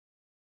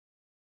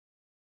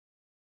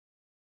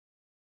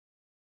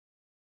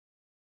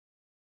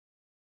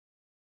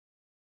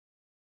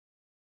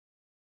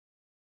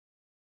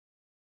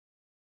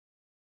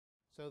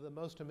So the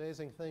most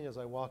amazing thing is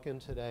I walk in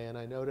today and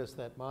I notice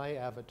that my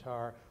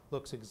avatar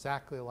looks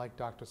exactly like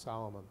Dr.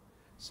 Solomon.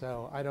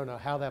 So I don't know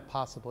how that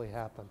possibly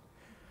happened.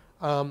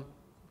 I'm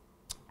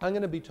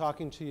going to be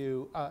talking to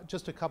you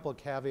just a couple of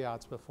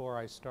caveats before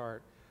I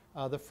start.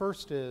 The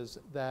first is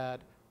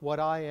that what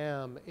I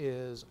am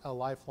is a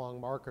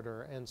lifelong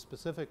marketer and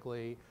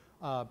specifically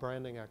a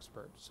branding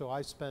expert. So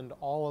I spend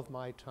all of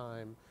my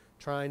time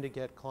trying to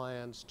get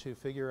clients to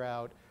figure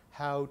out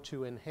how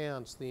to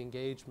enhance the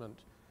engagement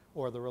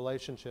or the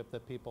relationship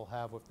that people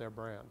have with their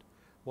brand.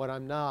 What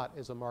I'm not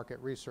is a market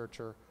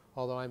researcher,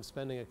 although I'm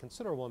spending a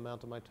considerable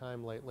amount of my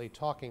time lately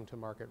talking to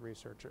market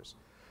researchers.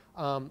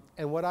 And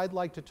what I'd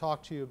like to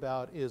talk to you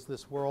about is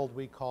this world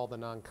we call the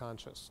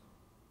non-conscious.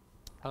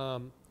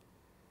 The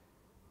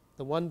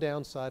one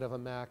downside of a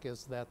Mac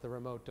is that the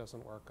remote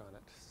doesn't work on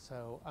it.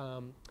 So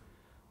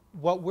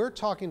what we're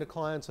talking to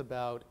clients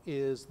about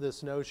is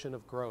this notion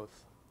of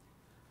growth.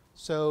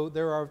 So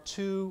there are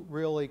two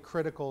really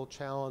critical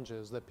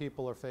challenges that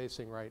people are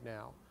facing right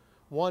now.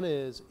 One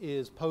is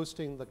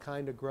posting the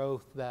kind of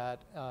growth that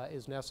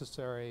is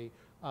necessary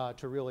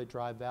to really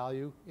drive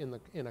value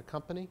in a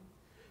company.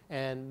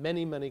 And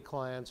many, many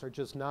clients are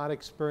just not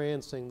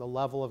experiencing the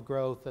level of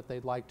growth that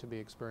they'd like to be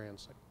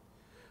experiencing.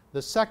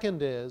 The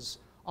second is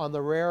on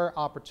the rare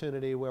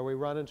opportunity where we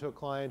run into a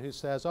client who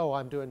says, oh,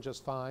 I'm doing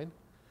just fine,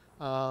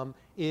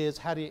 is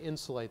how do you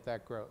insulate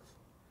that growth?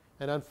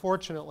 And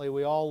unfortunately,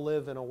 we all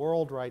live in a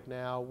world right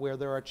now where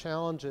there are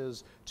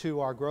challenges to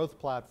our growth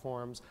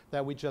platforms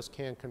that we just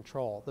can't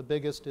control. The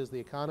biggest is the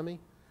economy,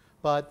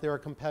 but there are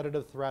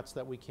competitive threats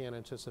that we can't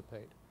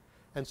anticipate.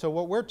 And so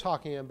what we're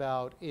talking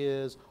about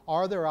is,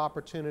 are there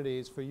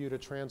opportunities for you to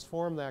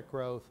transform that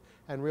growth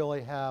and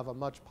really have a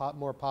much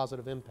more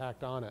positive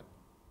impact on it?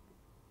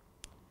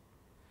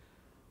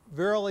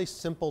 Very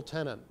simple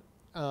tenet,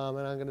 and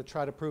I'm going to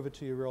try to prove it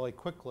to you really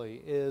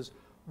quickly, is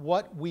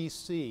what we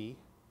see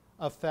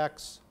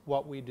affects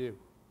what we do.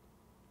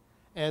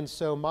 And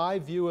so my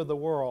view of the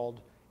world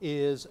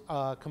is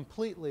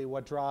completely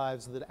what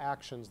drives the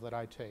actions that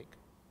I take.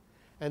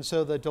 And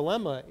so the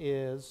dilemma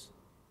is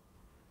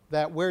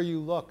that where you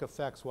look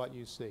affects what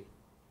you see.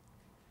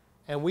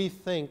 And we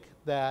think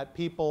that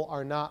people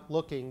are not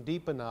looking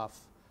deep enough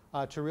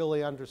to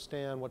really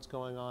understand what's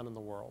going on in the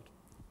world.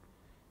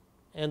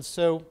 And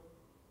so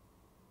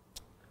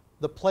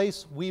the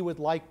place we would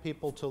like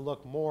people to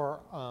look more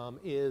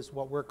is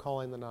what we're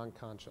calling the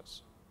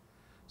non-conscious.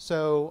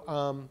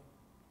 So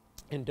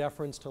in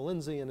deference to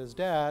Lindsay and his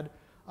dad,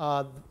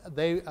 Professor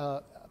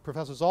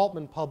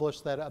Zaltman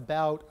published that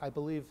about, I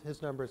believe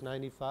his number is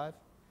 95,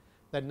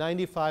 that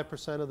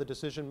 95% of the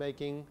decision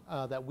making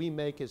that we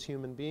make as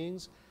human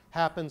beings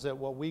happens at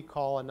what we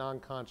call a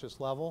non-conscious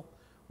level.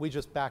 We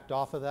just backed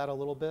off of that a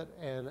little bit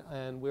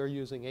and we're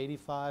using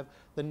 85.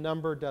 The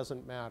number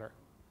doesn't matter.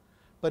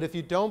 But if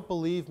you don't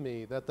believe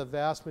me that the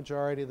vast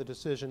majority of the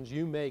decisions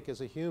you make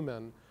as a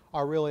human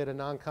are really at a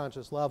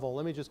non-conscious level,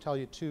 let me just tell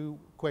you two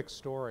quick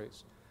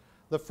stories.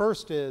 The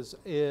first is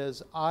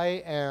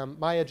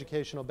my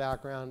educational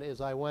background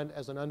is I went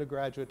as an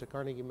undergraduate to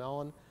Carnegie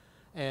Mellon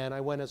and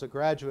I went as a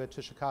graduate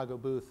to Chicago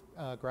Booth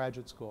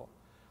Graduate School.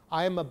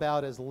 I am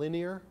about as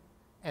linear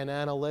and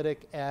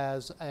analytic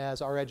as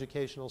our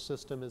educational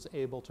system is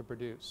able to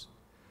produce.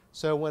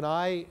 So when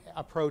I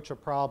approach a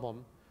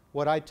problem,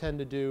 what I tend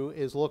to do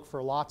is look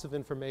for lots of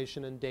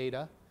information and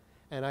data,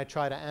 and I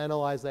try to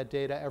analyze that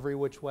data every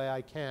which way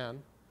I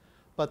can.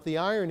 But the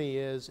irony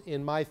is,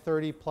 in my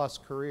 30-year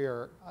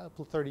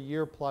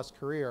plus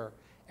career,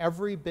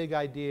 every big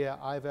idea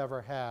I've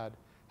ever had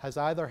has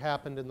either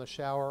happened in the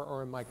shower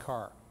or in my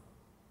car.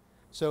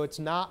 So it's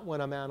not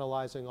when I'm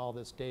analyzing all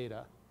this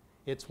data.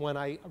 It's when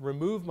I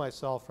remove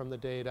myself from the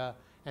data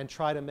and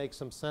try to make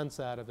some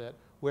sense out of it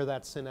where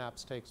that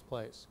synapse takes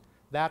place.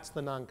 That's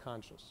the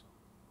non-conscious.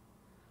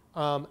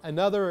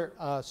 Another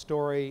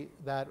story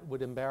that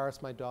would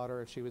embarrass my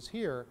daughter if she was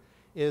here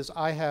is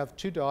I have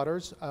two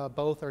daughters.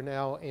 Both are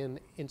now in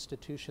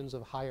institutions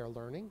of higher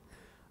learning,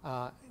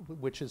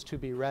 which is to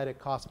be read. It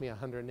cost me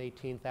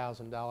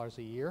 $118,000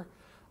 a year.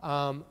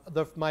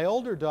 My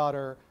older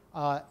daughter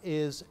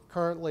is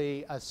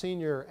currently a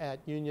senior at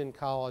Union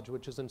College,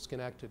 which is in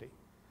Schenectady.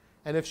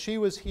 And if she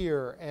was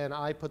here and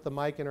I put the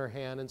mic in her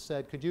hand and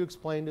said, could you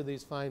explain to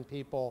these fine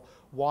people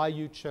why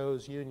you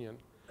chose Union?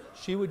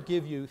 She would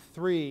give you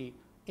three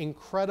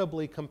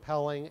incredibly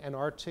compelling and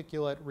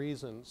articulate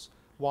reasons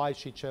why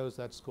she chose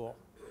that school.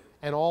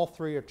 And all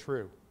three are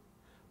true.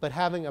 But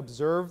having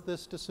observed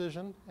this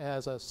decision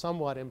as a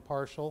somewhat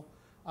impartial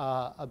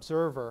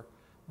observer,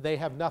 they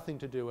have nothing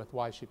to do with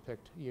why she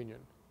picked Union.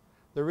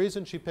 The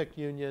reason she picked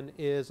Union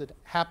is it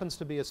happens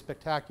to be a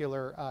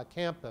spectacular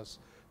campus,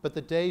 but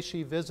the day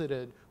she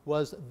visited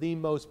was the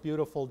most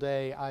beautiful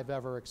day I've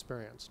ever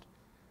experienced.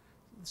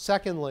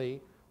 Secondly,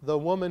 the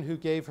woman who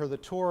gave her the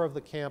tour of the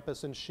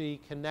campus and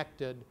she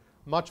connected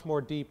much more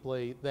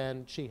deeply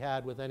than she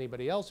had with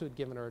anybody else who had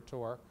given her a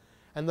tour.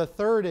 And the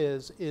third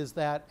is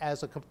that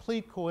as a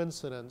complete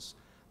coincidence,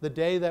 the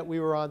day that we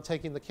were on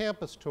taking the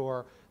campus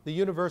tour, the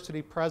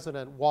university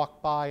president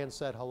walked by and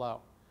said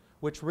hello.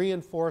 which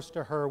reinforced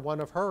to her one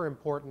of her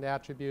important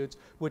attributes,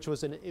 which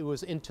was it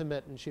was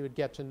intimate and she would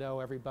get to know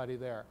everybody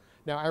there.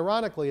 Now,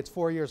 ironically, it's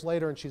 4 years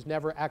later and she's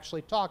never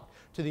actually talked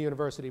to the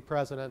university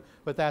president,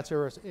 but that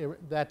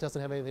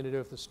doesn't have anything to do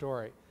with the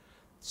story.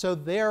 So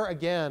there,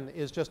 again,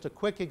 is just a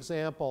quick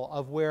example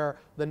of where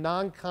the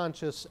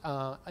non-conscious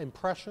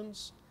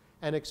impressions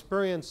and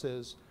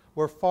experiences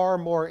were far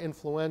more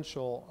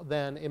influential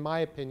than, in my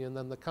opinion,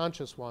 than the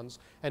conscious ones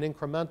and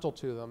incremental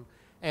to them.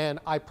 And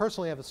I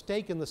personally have a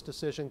stake in this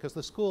decision because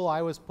the school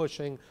I was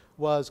pushing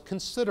was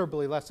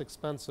considerably less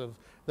expensive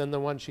than the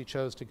one she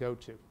chose to go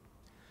to.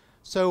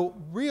 So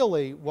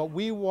really, what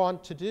we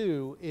want to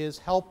do is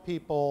help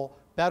people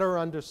better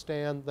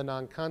understand the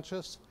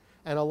non-conscious,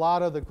 and a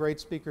lot of the great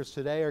speakers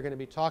today are going to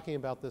be talking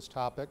about this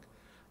topic.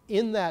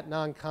 In that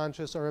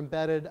non-conscious are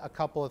embedded a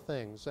couple of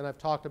things, and I've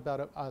talked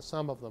about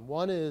some of them.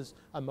 One is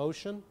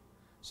emotion.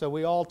 So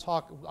we all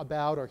talk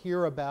about or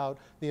hear about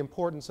the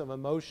importance of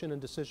emotion in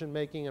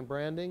decision-making and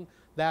branding.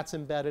 That's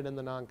embedded in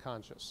the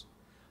non-conscious.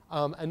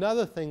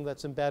 Another thing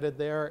that's embedded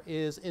there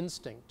is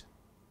instinct.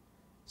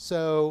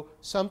 So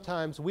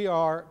sometimes we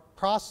are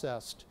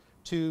processed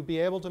to be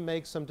able to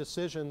make some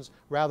decisions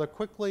rather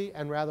quickly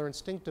and rather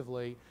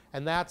instinctively,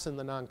 and that's in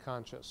the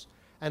non-conscious.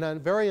 And a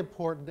very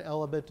important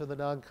element of the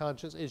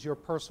non-conscious is your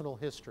personal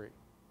history.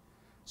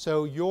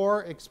 So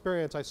your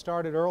experience, I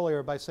started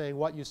earlier by saying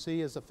what you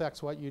see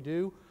affects what you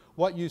do.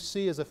 What you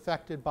see is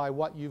affected by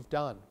what you've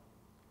done.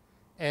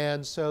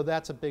 And so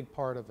that's a big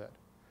part of it.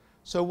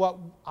 So what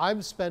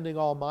I'm spending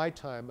all my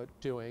time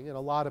doing, and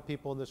a lot of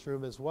people in this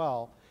room as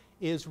well,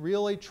 is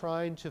really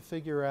trying to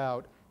figure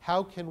out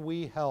how can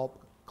we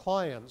help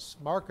clients,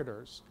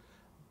 marketers,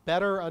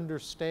 better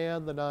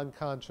understand the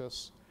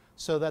non-conscious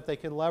so that they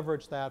can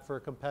leverage that for a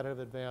competitive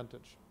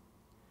advantage.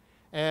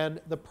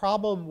 And the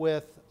problem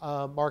with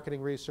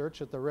marketing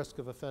research, at the risk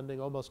of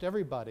offending almost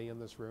everybody in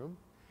this room,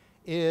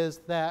 is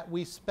that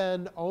we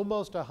spend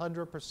almost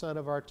 100%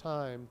 of our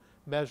time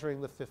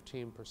measuring the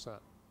 15%.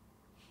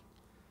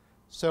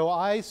 So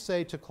I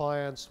say to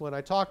clients when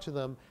I talk to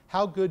them,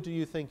 how good do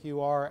you think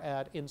you are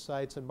at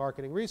insights and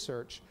marketing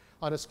research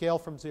on a scale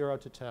from 0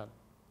 to 10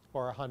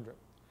 or 100?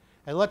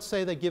 And let's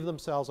say they give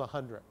themselves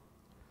 100.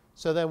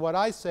 So then what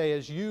I say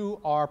is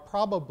you are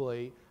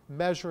probably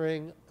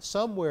measuring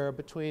somewhere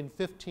between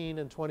 15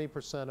 and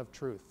 20% of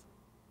truth,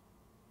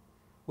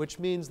 which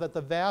means that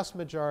the vast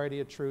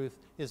majority of truth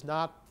is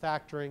not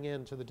factoring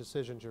into the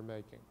decisions you're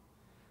making.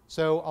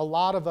 So a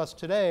lot of us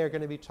today are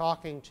going to be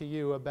talking to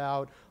you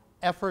about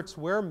efforts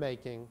we're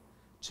making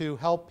to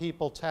help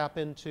people tap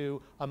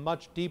into a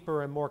much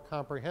deeper and more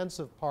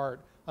comprehensive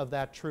part of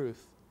that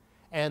truth.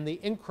 And the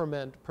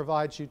increment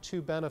provides you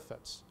two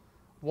benefits.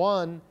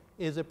 One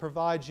is it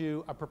provides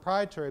you a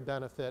proprietary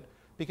benefit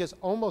because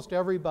almost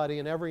everybody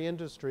in every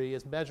industry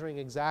is measuring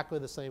exactly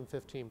the same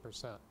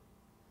 15%.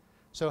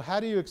 So how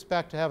do you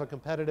expect to have a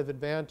competitive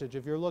advantage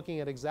if you're looking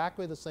at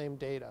exactly the same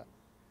data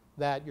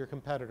that your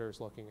competitor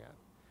is looking at?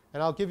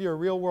 And I'll give you a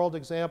real-world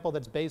example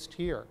that's based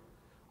here.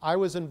 I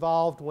was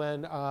involved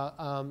when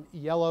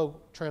Yellow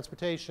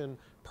Transportation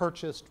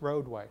purchased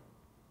Roadway,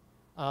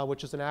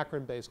 which is an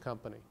Akron-based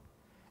company.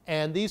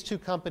 And these two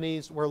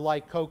companies were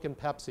like Coke and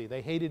Pepsi.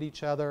 They hated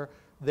each other.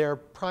 Their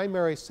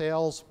primary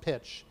sales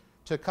pitch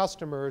to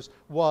customers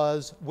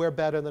was, we're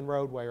better than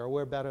Roadway, or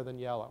we're better than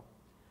Yellow.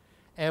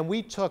 And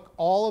we took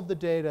all of the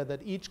data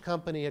that each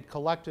company had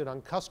collected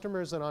on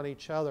customers and on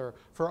each other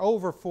for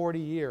over 40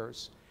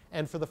 years.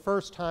 And for the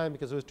first time,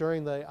 because it was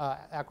during the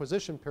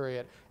acquisition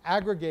period,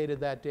 aggregated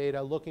that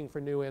data looking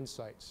for new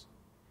insights.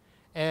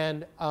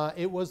 And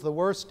it was the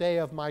worst day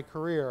of my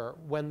career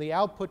when the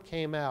output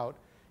came out.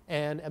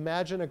 And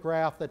imagine a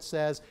graph that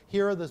says,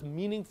 here are the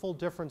meaningful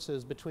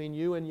differences between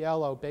you and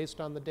Yellow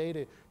based on the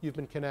data you've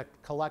been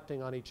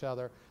collecting on each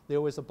other. There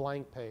was a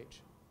blank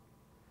page.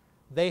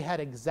 They had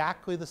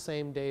exactly the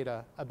same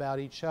data about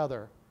each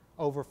other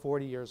over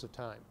 40 years of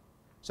time.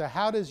 So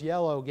how does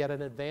Yellow get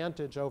an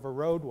advantage over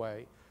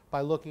Roadway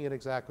by looking at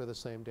exactly the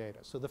same data?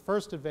 So the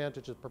first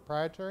advantage is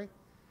proprietary.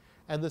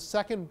 And the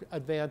second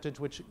advantage,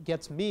 which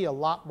gets me a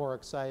lot more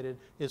excited,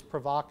 is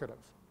provocative.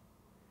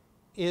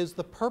 Is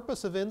the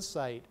purpose of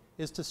insight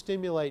is to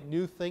stimulate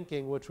new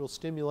thinking, which will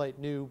stimulate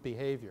new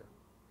behavior.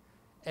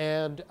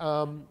 And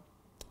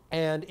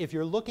if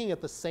you're looking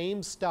at the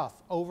same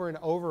stuff over and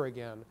over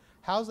again,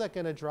 how's that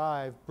going to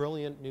drive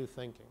brilliant new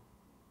thinking?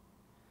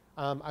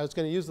 I was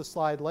going to use the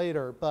slide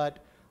later, but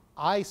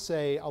I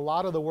say a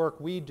lot of the work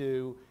we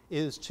do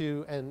is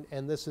to,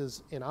 and this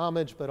is in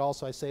homage, but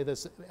also I say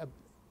this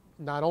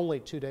not only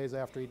 2 days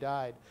after he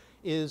died,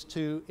 is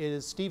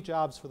Steve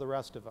Jobs for the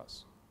rest of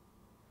us.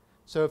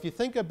 So if you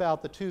think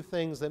about the two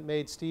things that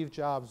made Steve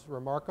Jobs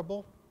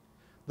remarkable,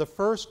 the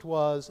first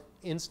was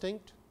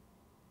instinct.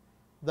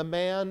 The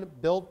man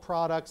built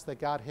products that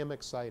got him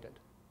excited.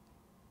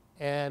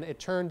 And it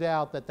turned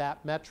out that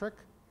that metric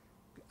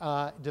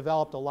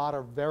developed a lot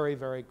of very,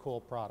 very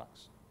cool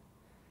products.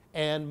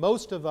 And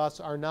most of us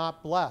are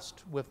not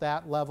blessed with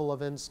that level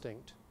of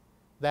instinct,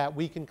 that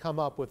we can come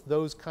up with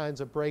those kinds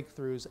of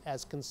breakthroughs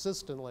as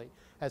consistently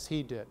as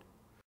he did.